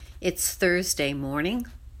It's Thursday morning.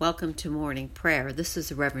 Welcome to morning prayer. This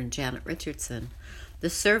is Reverend Janet Richardson. The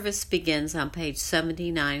service begins on page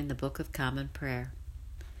 79 in the Book of Common Prayer.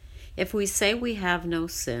 If we say we have no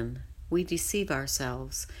sin, we deceive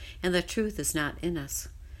ourselves, and the truth is not in us.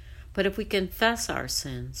 But if we confess our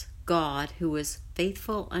sins, God, who is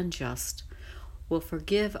faithful and just, will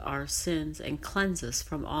forgive our sins and cleanse us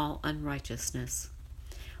from all unrighteousness.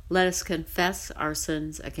 Let us confess our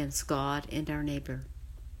sins against God and our neighbor.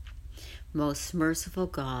 Most merciful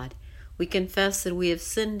God, we confess that we have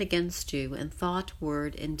sinned against you in thought,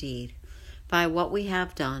 word, and deed, by what we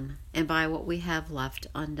have done and by what we have left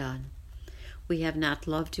undone. We have not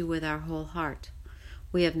loved you with our whole heart.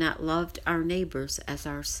 We have not loved our neighbors as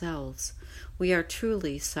ourselves. We are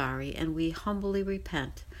truly sorry, and we humbly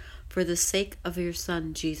repent for the sake of your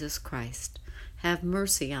Son, Jesus Christ. Have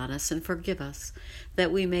mercy on us and forgive us,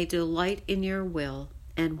 that we may delight in your will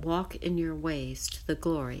and walk in your ways to the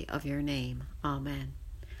glory of your name. Amen.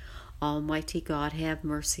 Almighty God, have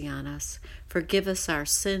mercy on us. Forgive us our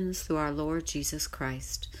sins through our Lord Jesus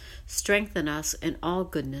Christ. Strengthen us in all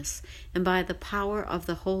goodness, and by the power of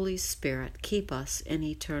the Holy Spirit, keep us in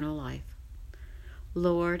eternal life.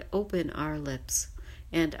 Lord, open our lips,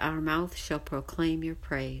 and our mouth shall proclaim your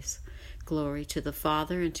praise. Glory to the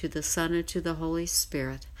Father, and to the Son, and to the Holy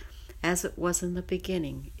Spirit, as it was in the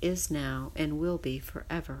beginning, is now, and will be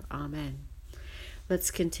forever. Amen. Let's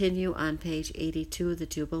continue on page 82 of the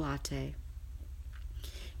Jubilate.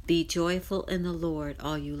 Be joyful in the Lord,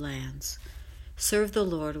 all you lands. Serve the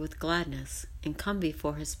Lord with gladness, and come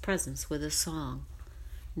before his presence with a song.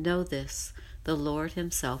 Know this, the Lord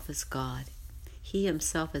himself is God. He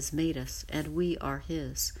himself has made us, and we are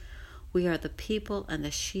his. We are the people and the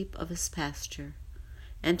sheep of his pasture.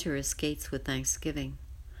 Enter his gates with thanksgiving.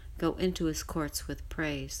 Go into his courts with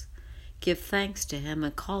praise. Give thanks to him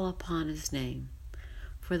and call upon his name.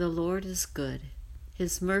 For the Lord is good.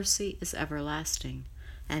 His mercy is everlasting,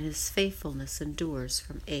 and his faithfulness endures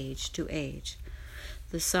from age to age.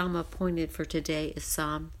 The psalm appointed for today is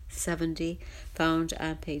Psalm 70, found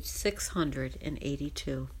on page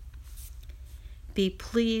 682. Be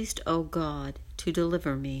pleased, O God, to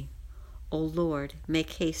deliver me. O Lord,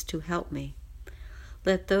 make haste to help me.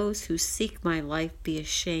 Let those who seek my life be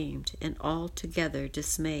ashamed and altogether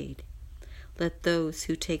dismayed. Let those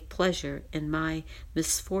who take pleasure in my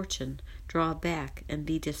misfortune draw back and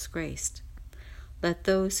be disgraced. Let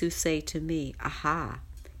those who say to me, Aha,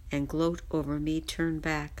 and gloat over me turn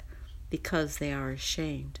back, because they are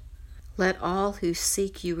ashamed. Let all who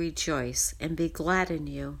seek you rejoice and be glad in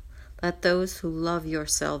you. Let those who love your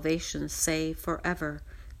salvation say forever,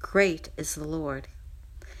 Great is the Lord.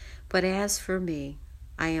 But as for me,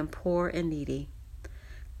 I am poor and needy.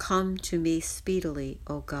 Come to me speedily,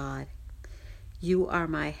 O God. You are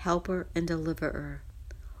my helper and deliverer.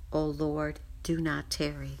 O Lord, do not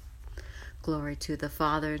tarry. Glory to the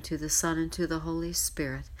Father, and to the Son, and to the Holy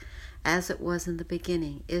Spirit, as it was in the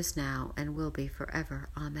beginning, is now, and will be forever.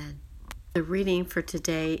 Amen. The reading for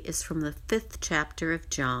today is from the 5th chapter of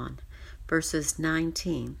John, verses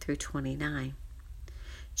 19 through 29.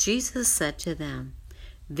 Jesus said to them,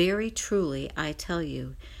 Very truly I tell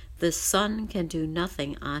you, the Son can do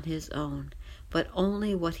nothing on his own, but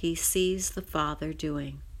only what he sees the Father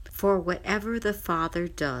doing. For whatever the Father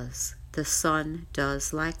does, the Son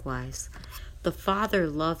does likewise. The Father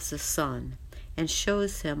loves the Son, and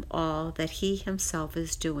shows him all that he himself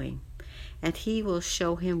is doing, and he will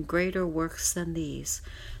show him greater works than these,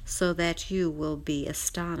 so that you will be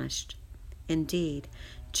astonished. Indeed,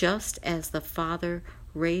 just as the Father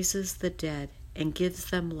raises the dead and gives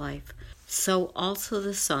them life, so also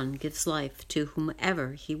the Son gives life to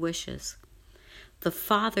whomever he wishes. The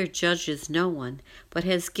Father judges no one, but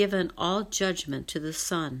has given all judgment to the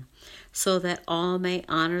Son, so that all may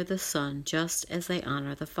honor the Son just as they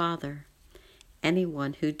honor the Father.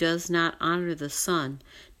 Anyone who does not honor the Son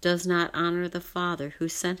does not honor the Father who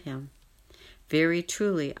sent him. Very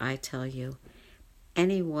truly I tell you,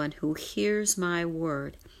 anyone who hears my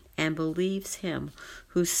word and believes him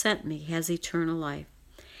who sent me has eternal life,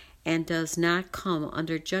 and does not come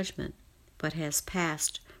under judgment, but has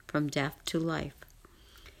passed from death to life.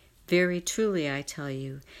 Very truly I tell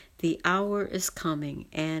you, the hour is coming,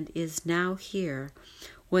 and is now here,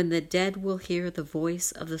 when the dead will hear the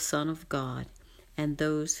voice of the Son of God, and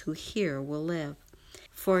those who hear will live.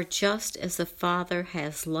 For just as the Father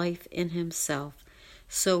has life in himself,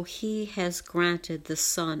 so he has granted the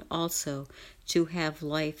Son also to have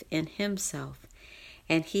life in himself,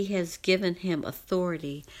 and he has given him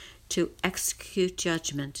authority to execute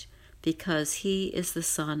judgment, because he is the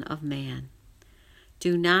Son of Man.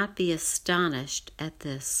 Do not be astonished at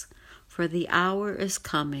this, For the hour is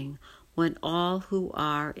coming when all who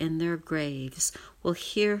are in their graves will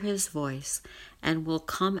hear his voice and will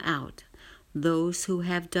come out, those who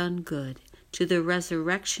have done good to the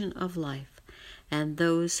resurrection of life, and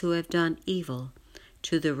those who have done evil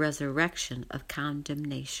to the resurrection of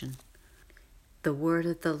condemnation. The word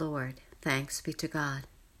of the Lord. Thanks be to God.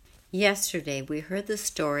 Yesterday we heard the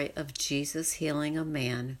story of Jesus healing a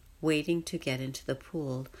man waiting to get into the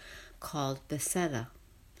pool called Bethesda.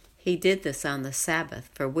 He did this on the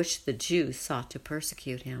Sabbath, for which the Jews sought to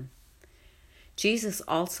persecute him. Jesus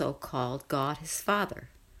also called God his Father,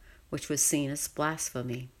 which was seen as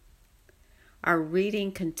blasphemy. Our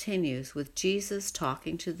reading continues with Jesus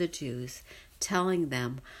talking to the Jews, telling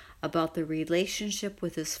them about the relationship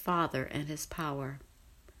with his Father and his power.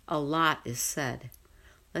 A lot is said.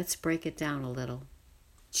 Let's break it down a little.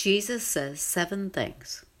 Jesus says 7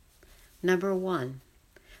 things. Number 1,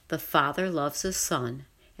 the Father loves his Son,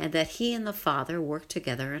 and that he and the Father work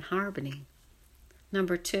together in harmony.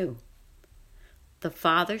 Number 2, the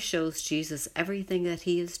Father shows Jesus everything that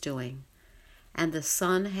he is doing, and the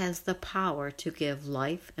Son has the power to give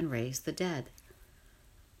life and raise the dead.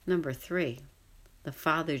 Number 3, the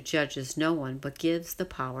Father judges no one but gives the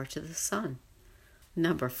power to the Son.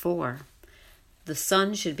 Number 4, the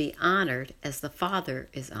Son should be honored as the Father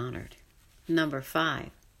is honored. Number 5,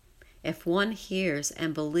 if one hears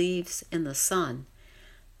and believes in the Son,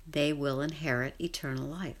 they will inherit eternal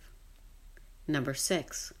life. Number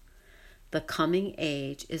 6, the coming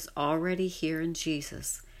age is already here in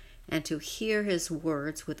Jesus, and to hear his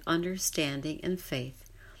words with understanding and faith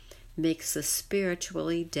makes the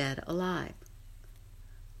spiritually dead alive.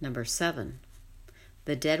 Number 7,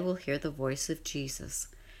 the dead will hear the voice of Jesus,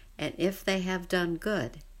 and if they have done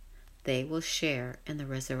good, they will share in the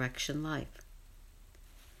resurrection life.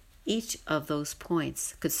 Each of those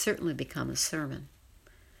points could certainly become a sermon.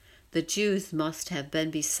 The Jews must have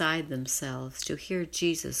been beside themselves to hear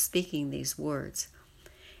Jesus speaking these words,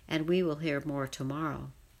 and we will hear more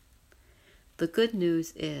tomorrow. The good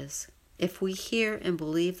news is, if we hear and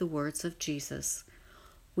believe the words of Jesus,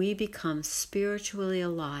 we become spiritually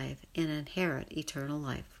alive and inherit eternal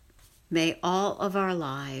life. May all of our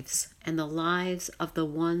lives and the lives of the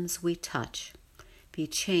ones we touch be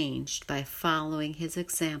changed by following his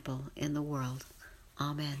example in the world.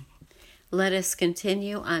 Amen. Let us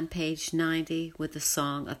continue on page 90 with the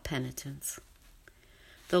Song of Penitence.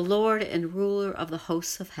 The Lord and ruler of the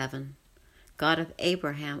hosts of heaven, God of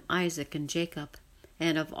Abraham, Isaac, and Jacob,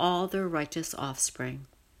 and of all their righteous offspring,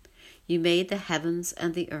 you made the heavens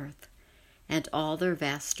and the earth, and all their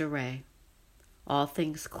vast array. All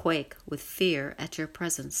things quake with fear at your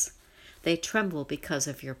presence. They tremble because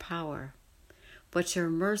of your power. But your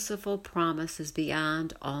merciful promise is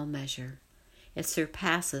beyond all measure. It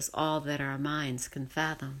surpasses all that our minds can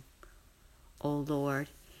fathom. O Lord,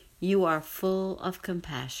 you are full of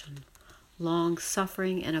compassion,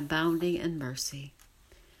 long-suffering and abounding in mercy.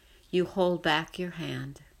 You hold back your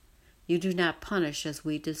hand. You do not punish as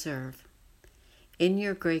we deserve. In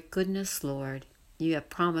your great goodness, Lord, you have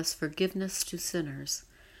promised forgiveness to sinners,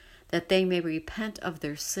 that they may repent of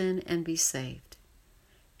their sin and be saved.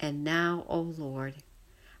 And now, O Lord,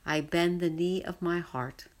 I bend the knee of my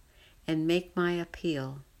heart and make my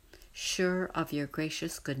appeal, sure of your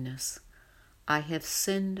gracious goodness. I have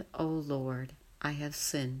sinned, O Lord, I have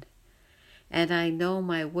sinned, and I know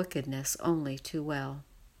my wickedness only too well.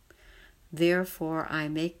 Therefore I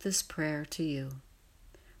make this prayer to you.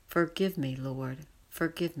 Forgive me, Lord,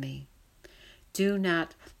 forgive me. Do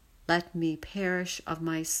not let me perish of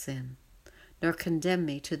my sin, nor condemn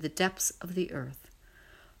me to the depths of the earth.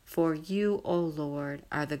 For you, O Lord,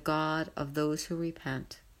 are the God of those who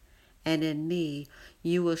repent, and in me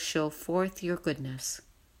you will show forth your goodness.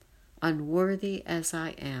 Unworthy as I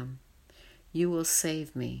am, you will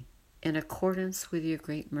save me in accordance with your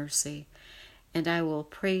great mercy, and I will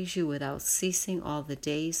praise you without ceasing all the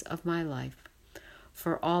days of my life.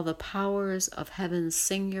 For all the powers of heaven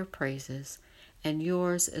sing your praises, and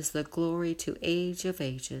yours is the glory to age of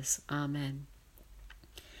ages. Amen.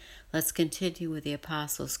 Let's continue with the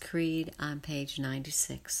Apostles' Creed on page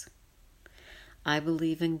 96. I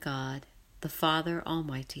believe in God, the Father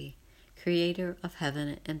Almighty, creator of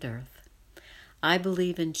heaven and earth. I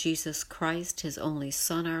believe in Jesus Christ, his only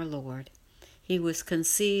Son, our Lord. He was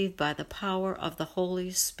conceived by the power of the Holy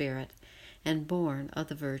Spirit and born of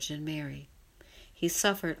the Virgin Mary. He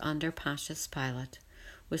suffered under Pontius Pilate,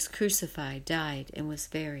 was crucified, died, and was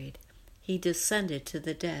buried. He descended to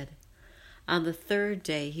the dead. On the 3rd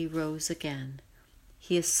day he rose again.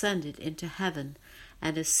 He ascended into heaven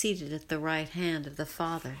and is seated at the right hand of the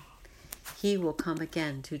Father. He will come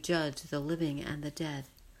again to judge the living and the dead.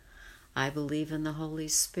 I believe in the Holy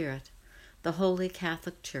Spirit, the Holy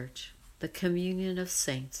Catholic Church, the communion of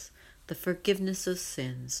saints, the forgiveness of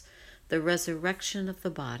sins, the resurrection of the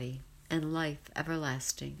body, and life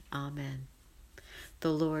everlasting. Amen.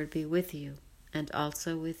 The Lord be with you, and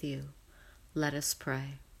also with you. Let us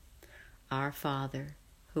pray. Our Father,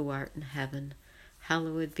 who art in heaven,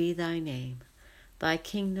 hallowed be thy name. Thy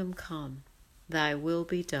kingdom come, thy will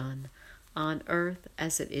be done, on earth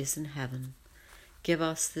as it is in heaven. Give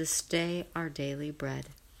us this day our daily bread,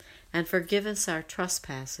 and forgive us our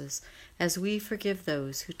trespasses, as we forgive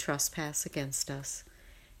those who trespass against us.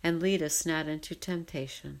 And lead us not into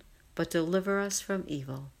temptation, but deliver us from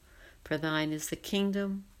evil. For thine is the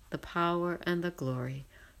kingdom, the power, and the glory,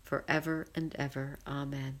 forever and ever.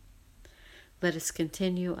 Amen. Let us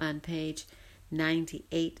continue on page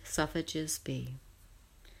 98, suffrages B.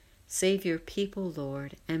 Save your people,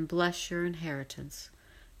 Lord, and bless your inheritance.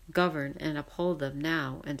 Govern and uphold them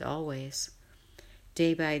now and always.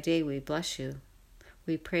 Day by day we bless you.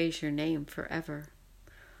 We praise your name forever.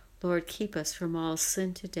 Lord, keep us from all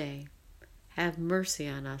sin today. Have mercy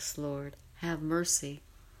on us, Lord. Have mercy.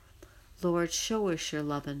 Lord, show us your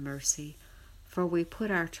love and mercy, for we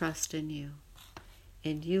put our trust in you.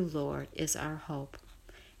 In you, Lord, is our hope,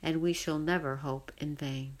 and we shall never hope in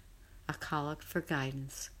vain. A collect for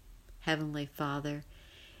guidance. Heavenly Father,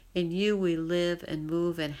 in you we live and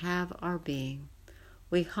move and have our being.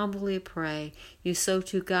 We humbly pray you so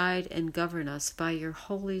to guide and govern us by your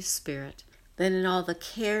Holy Spirit, that in all the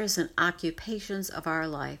cares and occupations of our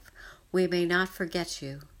life we may not forget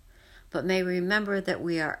you, but may remember that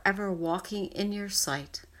we are ever walking in your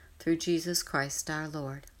sight through Jesus Christ our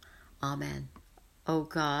Lord. Amen. O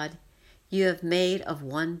God, you have made of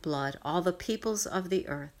one blood all the peoples of the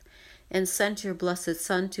earth, and sent your blessed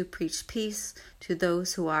Son to preach peace to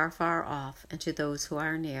those who are far off and to those who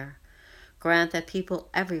are near. Grant that people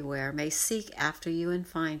everywhere may seek after you and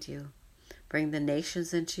find you. Bring the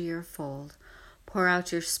nations into your fold. Pour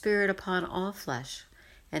out your Spirit upon all flesh,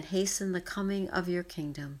 and hasten the coming of your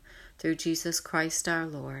kingdom, through Jesus Christ our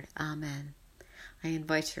Lord. Amen. I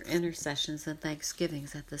invite your intercessions and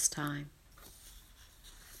thanksgivings at this time.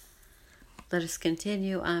 Let us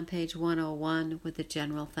continue on page 101 with the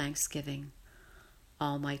general thanksgiving.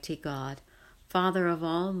 Almighty God, Father of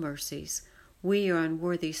all mercies, we, your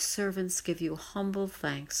unworthy servants, give you humble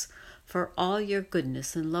thanks for all your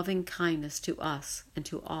goodness and loving kindness to us and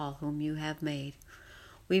to all whom you have made.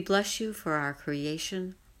 We bless you for our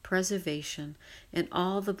creation, preservation, and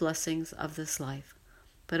all the blessings of this life,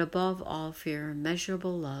 but above all for your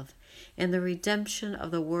immeasurable love and the redemption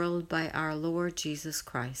of the world by our Lord Jesus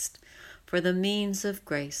Christ, for the means of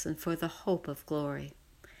grace and for the hope of glory.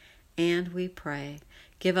 And we pray,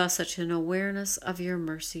 give us such an awareness of your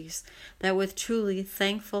mercies that with truly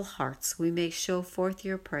thankful hearts we may show forth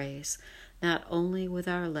your praise, not only with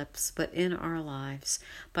our lips but in our lives,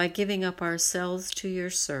 by giving up ourselves to your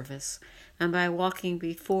service, and by walking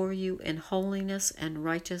before you in holiness and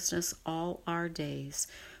righteousness all our days,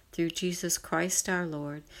 through Jesus Christ our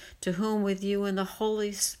Lord, to whom with you and the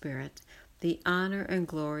Holy Spirit the honor and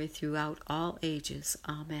glory throughout all ages.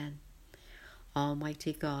 Amen.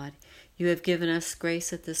 Almighty God, you have given us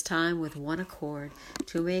grace at this time with one accord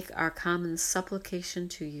to make our common supplication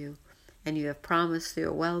to you, and you have promised through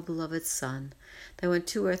your well-beloved Son that when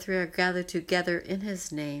 2 or 3 are gathered together in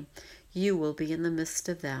his name, you will be in the midst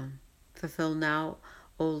of them. Fulfill now,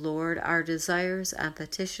 O Lord, our desires and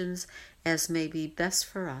petitions as may be best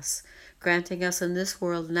for us, granting us in this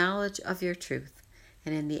world knowledge of your truth,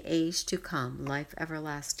 and in the age to come, life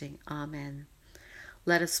everlasting. Amen.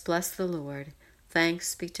 Let us bless the Lord.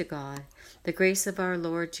 Thanks be to God. The grace of our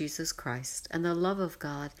Lord Jesus Christ, and the love of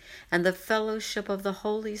God, and the fellowship of the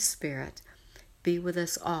Holy Spirit be with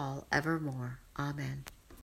us all evermore. Amen.